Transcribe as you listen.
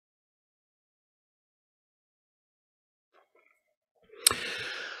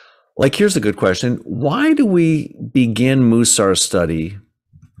Like, here's a good question. Why do we begin Mussar study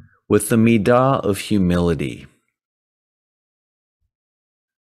with the midah of humility?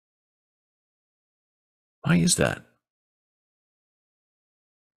 Why is that?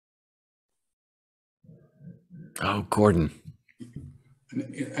 Oh, Gordon. And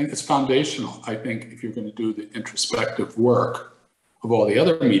it's foundational. I think if you're going to do the introspective work of all the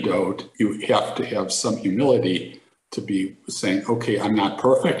other midot, you have to have some humility to be saying, okay, I'm not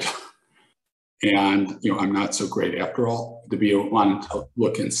perfect. And I'm not so great after all, to be wanting to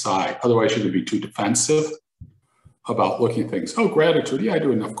look inside. Otherwise, you're going to be too defensive about looking at things. Oh, gratitude. Yeah, I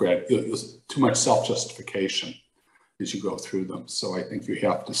do enough gratitude. It's too much self-justification as you go through them. So I think you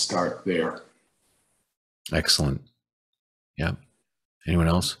have to start there. Excellent. Yeah. Anyone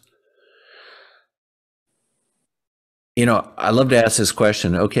else? I love to ask this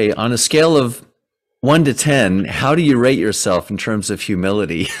question. Okay, on a scale of 1 to 10, how do you rate yourself in terms of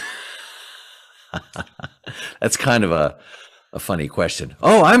humility? That's kind of a funny question.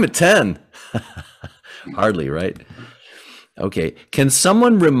 Oh, I'm a 10. Hardly, right? Okay. Can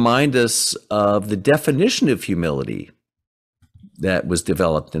someone remind us of the definition of humility that was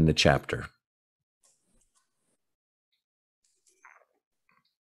developed in the chapter?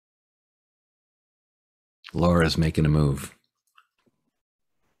 Laura's making a move.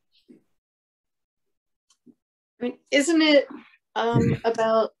 I mean, isn't it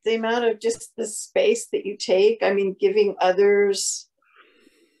about the amount of just the space that you take? I mean, giving others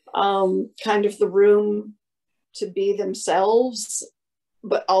kind of the room to be themselves,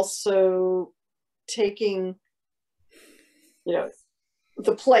 but also taking,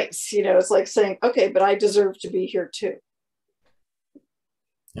 the place, it's like saying, okay, but I deserve to be here too.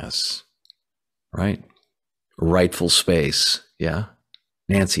 Yes. Right. Rightful space. Yeah.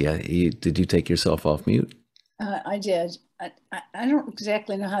 Nancy, did you take yourself off mute? I did. I don't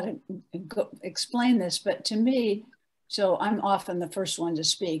exactly know how to explain this, but to me, so I'm often the first one to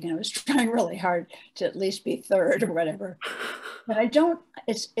speak, and I was trying really hard to at least be third or whatever. But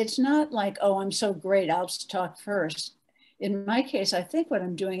it's not like, oh, I'm so great, I'll talk first. In my case, I think what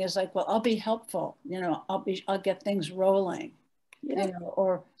I'm doing is like, well, I'll be helpful, I'll get things rolling. Yeah.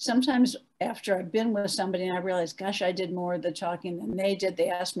 Or sometimes after I've been with somebody and I realize, gosh, I did more of the talking than they did. They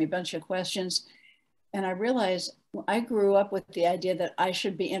asked me a bunch of questions. And I realized I grew up with the idea that I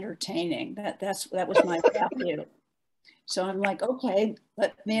should be entertaining. That was my value. So I'm like, okay,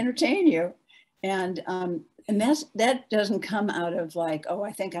 let me entertain you. And that doesn't come out of like, oh,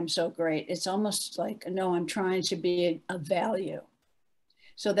 I think I'm so great. It's almost like, no, I'm trying to be a value.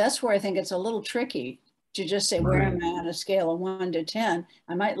 So that's where I think it's a little tricky to just say, where am I on a scale of 1 to 10?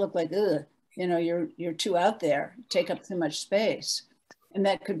 I might look like, ugh, you're too out there, take up too much space. And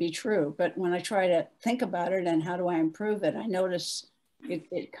that could be true. But when I try to think about it and how do I improve it, I notice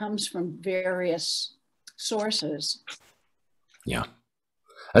it comes from various sources. Yeah,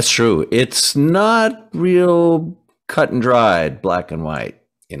 that's true. It's not real cut and dried, black and white.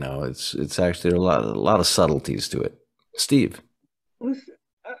 It's actually a lot of subtleties to it. Steve.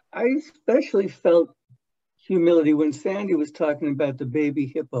 I especially felt humility when Sandy was talking about the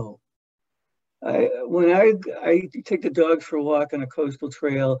baby hippo. When I take the dogs for a walk on a coastal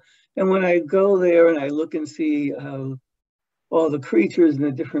trail, and when I go there and I look and see all the creatures and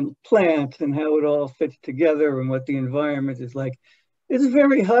the different plants and how it all fits together and what the environment is like, it's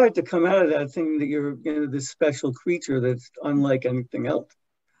very hard to come out of that thing that you're this special creature that's unlike anything else.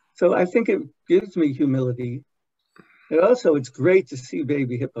 So I think it gives me humility. And also, it's great to see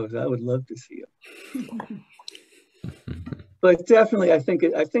baby hippos. I would love to see them. But definitely, I think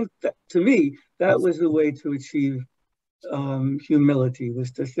that, to me, that was the way to achieve humility,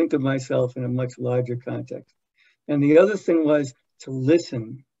 was to think of myself in a much larger context. And the other thing was to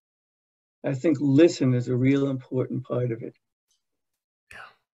listen. I think listen is a real important part of it. Yeah.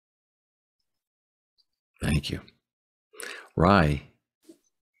 Thank you. Rye.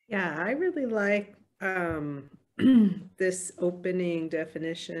 Yeah, I really like this opening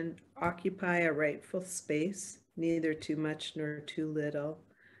definition: occupy a rightful space, neither too much nor too little.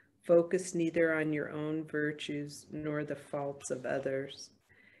 Focus neither on your own virtues nor the faults of others.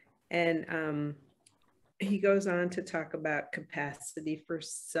 And he goes on to talk about capacity for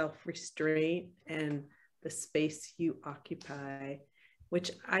self-restraint and the space you occupy, which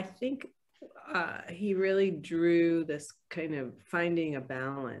I think he really drew this kind of finding a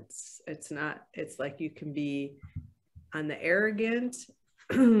balance. It's like you can be on the arrogant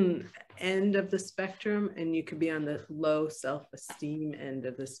end of the spectrum, and you could be on the low self-esteem end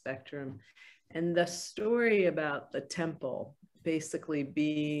of the spectrum. And the story about the temple basically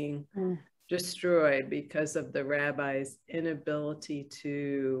being destroyed because of the rabbi's inability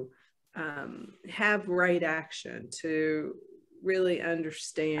to have right action, to really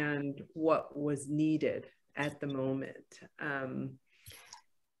understand what was needed at the moment.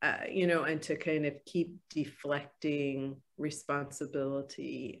 You know, and to kind of keep deflecting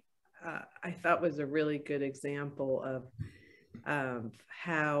responsibility, I thought was a really good example of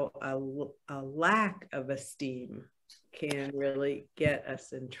how a lack of esteem can really get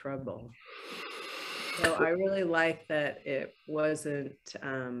us in trouble. So I really like that it wasn't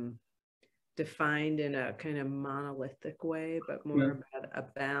defined in a kind of monolithic way, but more about a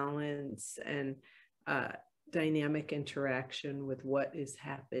balance and dynamic interaction with what is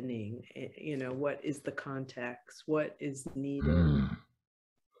happening. You know, what is the context? What is needed?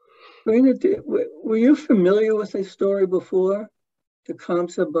 Raina, were you familiar with this story before? The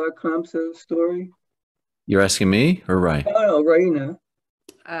Kamsa Bar Kamsa story? You're asking me or Rai? No, Raina.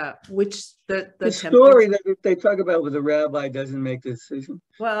 Which the story that they talk about where the rabbi doesn't make the decision.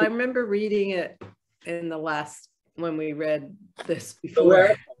 Well, I remember reading it in the last, when we read this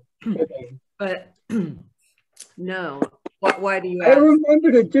before. But no, why do you ask? I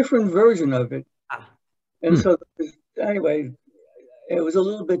remembered a different version of it. And so anyway, it was a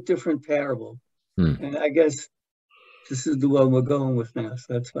little bit different parable. And I guess this is the one we're going with now,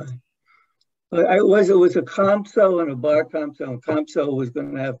 so that's fine. But it was a Kamso and a Bar Kamso, and Kamso was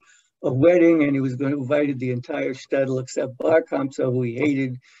going to have a wedding, and he was going to invite the entire shtetl except Bar Kamso, who he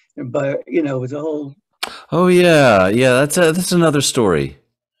hated, and you know, it was a whole. Oh yeah, that's another story.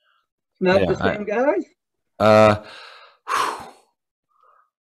 Not the same guys.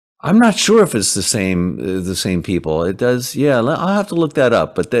 I'm not sure if it's the same people. It does, yeah. I'll have to look that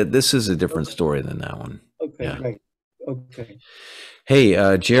up. But this is a different story than that one. Okay, yeah. Right. Okay.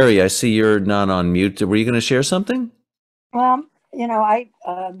 Hey, Jerry, I see you're not on mute. Were you going to share something? Well, you know, I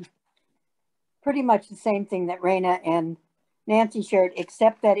pretty much the same thing that Raina and Nancy shared,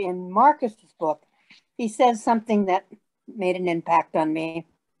 except that in Marcus's book, he says something that made an impact on me.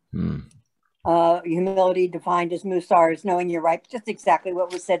 Humility defined as Mussar is knowing you're right, just exactly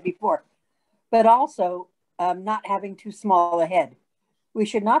what was said before. But also not having too small a head. We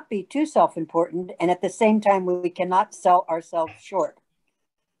should not be too self-important, and at the same time, we cannot sell ourselves short.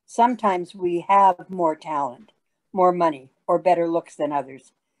 Sometimes we have more talent, more money, or better looks than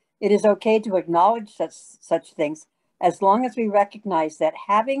others. It is okay to acknowledge such things as long as we recognize that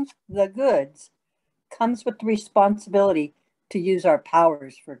having the goods comes with the responsibility to use our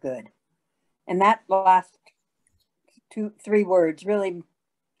powers for good. And that last 2-3 words really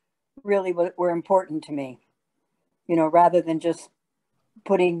were important to me, you know, rather than just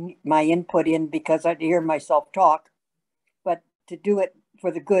putting my input in because I hear myself talk, but to do it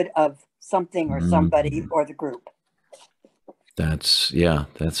for the good of something or somebody or the group. That's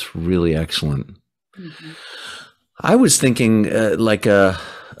really excellent. I was thinking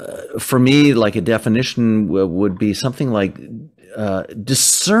for me, like a definition would be something like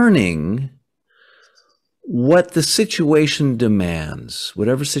discerning what the situation demands,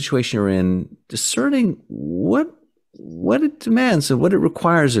 whatever situation you're in, discerning what it demands and what it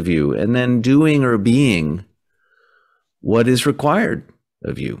requires of you, and then doing or being what is required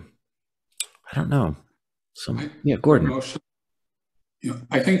of you. I don't know. Gordon. You know,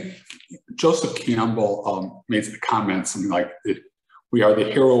 I think Joseph Campbell made the comment something like that: we are the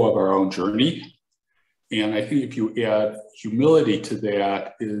hero of our own journey. And I think if you add humility to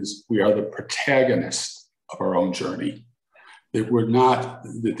that, is we are the protagonist of our own journey. That we're not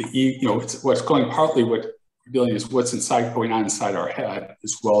it's what's going partly what we're dealing is what's going on inside our head,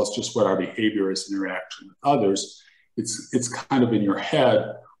 as well as just what our behavior is in interaction with others. It's kind of in your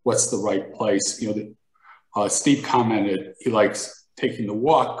head. What's the right place? You know, Steve commented he likes taking the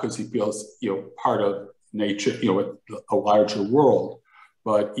walk because he feels part of nature, a larger world.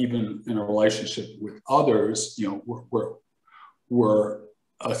 But even in a relationship with others, we're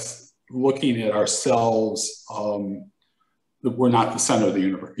looking at ourselves. We're not the center of the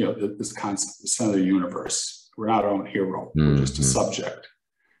universe. This concept, the center of the universe. We're not our own hero. We're just a subject.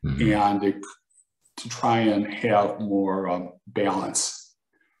 And to try and have more balance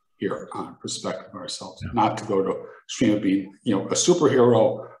here on perspective of ourselves, not to go to extreme of being, a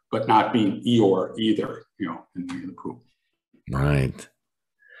superhero, but not being Eeyore either, in the group. Right.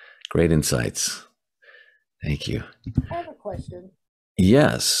 Great insights. Thank you. I have a question.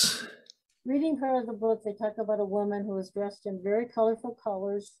 Yes. Reading part of the book, they talk about a woman who was dressed in very colorful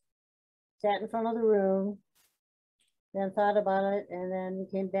colors, sat in front of the room, then thought about it, and then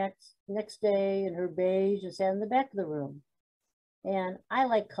came back next day in her beige and sat in the back of the room. And I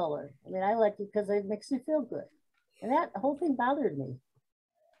like color. I mean, I like it because it makes me feel good. And that whole thing bothered me.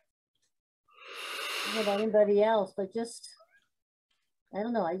 I don't know about anybody else, but just I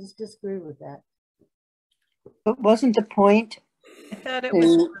don't know. I just disagree with that. But wasn't the point I thought it was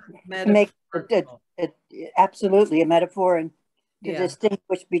to make metaphorical. absolutely a metaphor and to Yeah.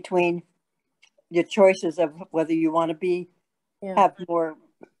 distinguish between your choices of whether you want to be Yeah. have more,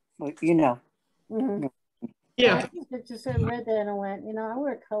 you know. Mm-hmm. Yeah. I just read that and I went, you know, I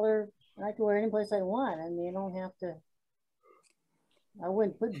wear color and I can wear any place I want. I mean, you don't have to. I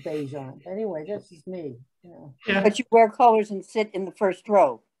wouldn't put beige on. But anyway, that's just me. You know. Yeah. But you wear colors and sit in the first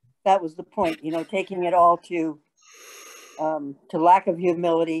row. That was the point, you know, taking it all to lack of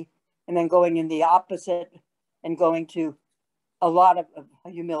humility, and then going in the opposite and going to a lot of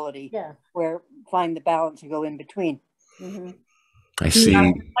humility. Yeah. Where find the balance and go in between. Mm-hmm. I see.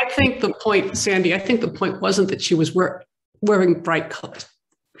 I think the point, Sandy, I think the point wasn't that she was wearing bright colors.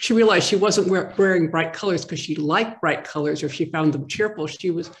 She realized she wasn't wearing bright colors because she liked bright colors or she found them cheerful. She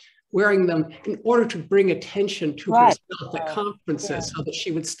was wearing them in order to bring attention to Right. herself at conferences, Yeah. so that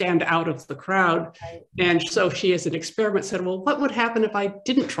she would stand out of the crowd. Right. And so she, as an experiment, said, well, what would happen if I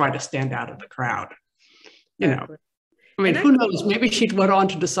didn't try to stand out of the crowd? You know, Exactly. I mean, And I who think- knows? Maybe she went on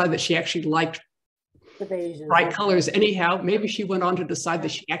to decide that she actually liked The beige. bright colors anyhow. Maybe she went on to decide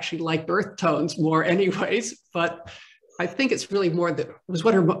that she actually liked earth tones more anyways. But I think it's really more that it was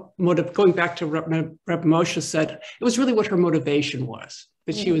what her motive, going back to Reb Moshe said, it was really what her motivation was,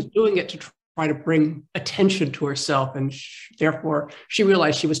 that she was doing it to try to bring attention to herself. And therefore she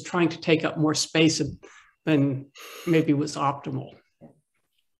realized she was trying to take up more space than maybe was optimal.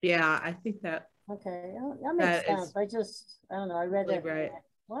 Yeah, I think that Okay, that makes That sense. I don't know. I read really that. right.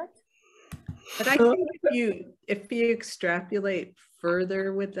 What? But I think if you extrapolate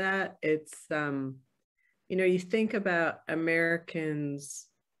further with that, it's you know, you think about Americans'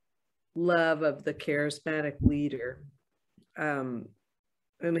 love of the charismatic leader, and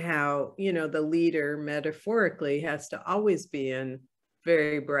how, you know, the leader metaphorically has to always be in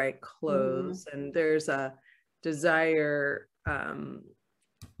very bright clothes, and there's a desire,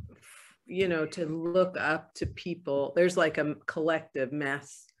 you know, to look up to people. There's like a collective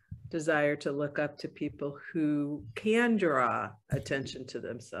mass desire to look up to people who can draw attention to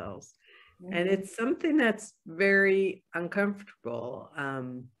themselves. And it's something that's very uncomfortable,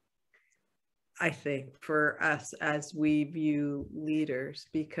 I think, for us as we view leaders,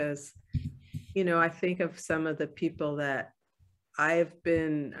 because, you know, I think of some of the people that I've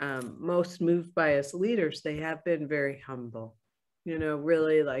been most moved by as leaders. They have been very humble, you know,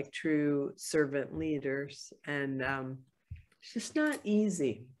 really like true servant leaders. And it's just not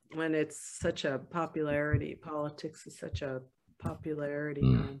easy when it's such a popularity. Politics is such a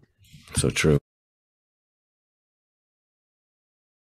popularity. So true.